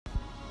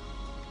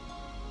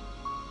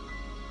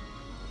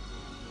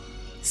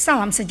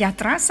Salam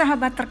sejahtera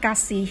sahabat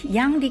terkasih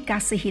yang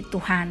dikasihi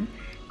Tuhan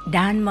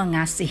dan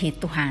mengasihi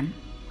Tuhan.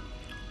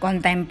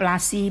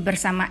 Kontemplasi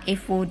bersama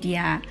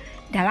Evodia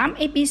dalam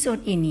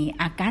episode ini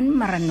akan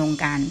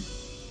merenungkan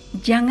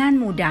jangan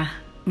mudah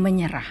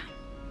menyerah.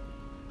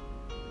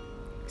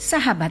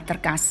 Sahabat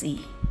terkasih,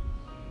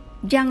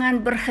 jangan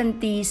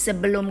berhenti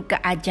sebelum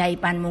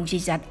keajaiban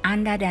mukjizat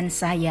Anda dan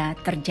saya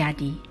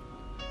terjadi.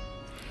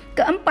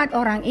 Keempat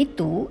orang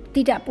itu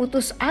tidak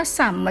putus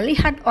asa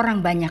melihat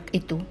orang banyak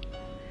itu.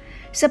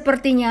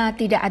 Sepertinya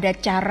tidak ada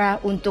cara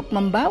untuk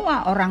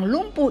membawa orang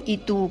lumpuh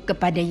itu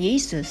kepada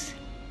Yesus.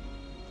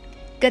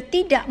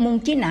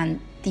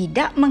 Ketidakmungkinan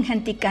tidak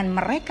menghentikan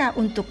mereka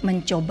untuk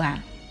mencoba.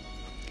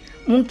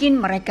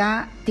 Mungkin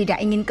mereka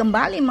tidak ingin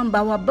kembali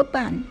membawa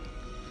beban.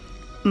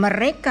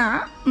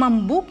 Mereka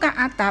membuka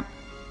atap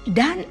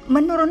dan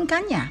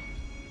menurunkannya.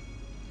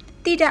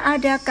 Tidak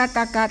ada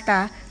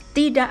kata-kata,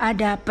 tidak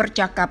ada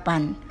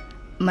percakapan.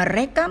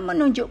 Mereka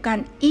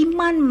menunjukkan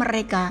iman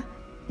mereka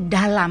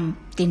dalam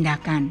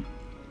tindakan.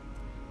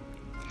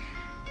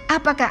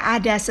 Apakah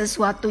ada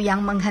sesuatu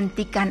yang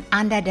menghentikan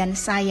Anda dan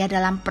saya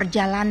dalam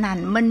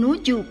perjalanan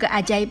menuju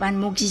keajaiban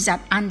mukjizat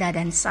Anda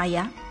dan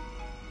saya?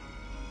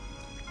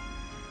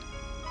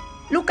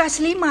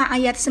 Lukas 5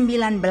 ayat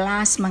 19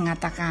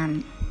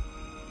 mengatakan,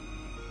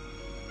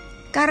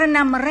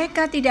 karena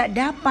mereka tidak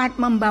dapat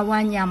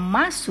membawanya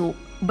masuk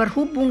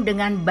berhubung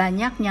dengan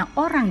banyaknya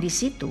orang di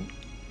situ,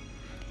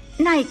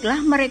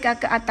 naiklah mereka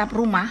ke atap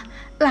rumah,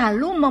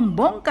 lalu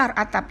membongkar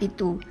atap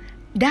itu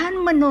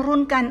dan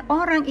menurunkan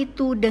orang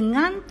itu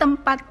dengan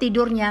tempat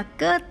tidurnya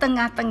ke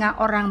tengah-tengah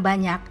orang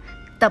banyak,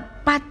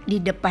 tepat di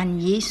depan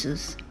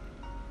Yesus.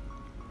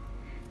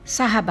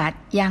 Sahabat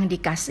yang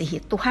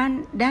dikasihi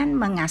Tuhan dan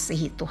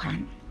mengasihi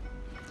Tuhan,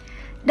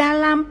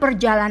 dalam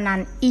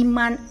perjalanan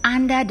iman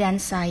Anda dan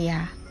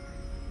saya,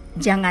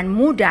 jangan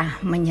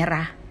mudah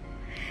menyerah.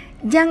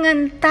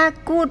 Jangan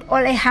takut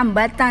oleh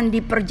hambatan di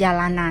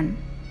perjalanan.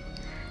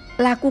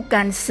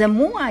 Lakukan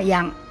semua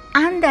yang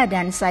Anda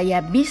dan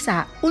saya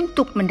bisa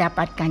untuk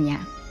mendapatkannya.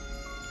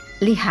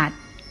 Lihat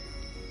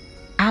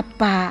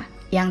apa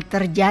yang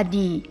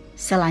terjadi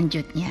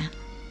selanjutnya.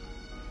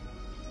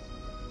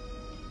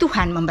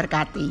 Tuhan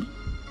memberkati.